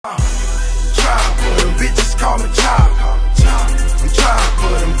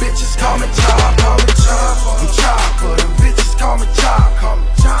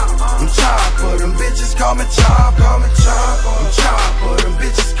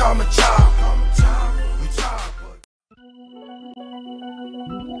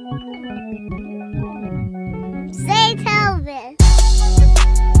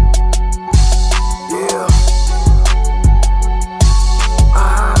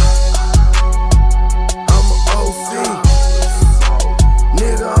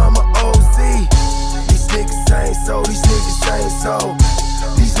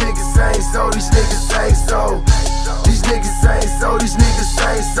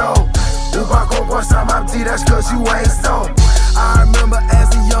so. Ou pas comprendre ça m'a dit that's cause you ain't so. I remember as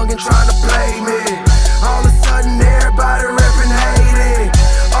a youngin' trying to play me. All of a sudden everybody rapping hated.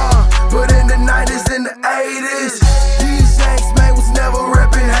 But in the 90s and the 80s, these Yanks man was never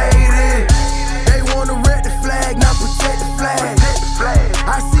rapping hated. They wanna rep the flag, not protect the flag.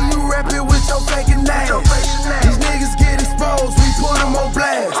 I see you rapping with your faking name. These niggas get exposed, we put them on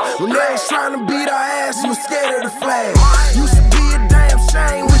blast. When they was trying to beat our ass, you was scared of the flag. You should be a damn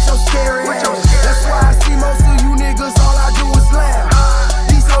shame with your scary ass. That's why I see most of you niggas, all I do is laugh.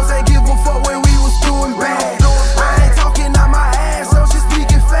 These hoes ain't give a fuck when we was doing bad. I ain't talking out my ass, I'm just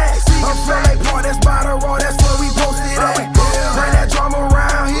speaking facts. I'm from that part that's by the road, that's where we posted at. Bring that drama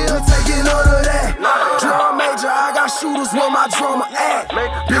around here, taking none of that. Drum major, I got shooters where my drama at.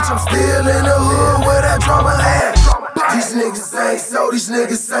 Bitch, I'm still in the hood where that drama at. These niggas ain't so, these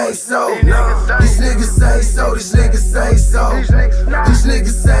niggas ain't so. These niggas ain't so, these niggas ain't so. These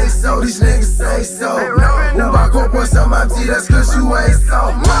niggas ain't so, these niggas ain't so. Ou pas comprendre ça m'a dit that's cause you ain't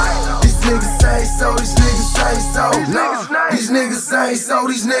so. These niggas ain't so, these niggas ain't so. These niggas ain't so,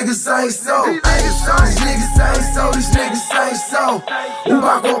 these niggas ain't so. These niggas ain't so, these niggas ain't so. Ou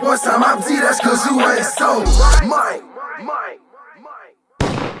pas comprendre ça m'a dit that's cause you ain't so. Mike.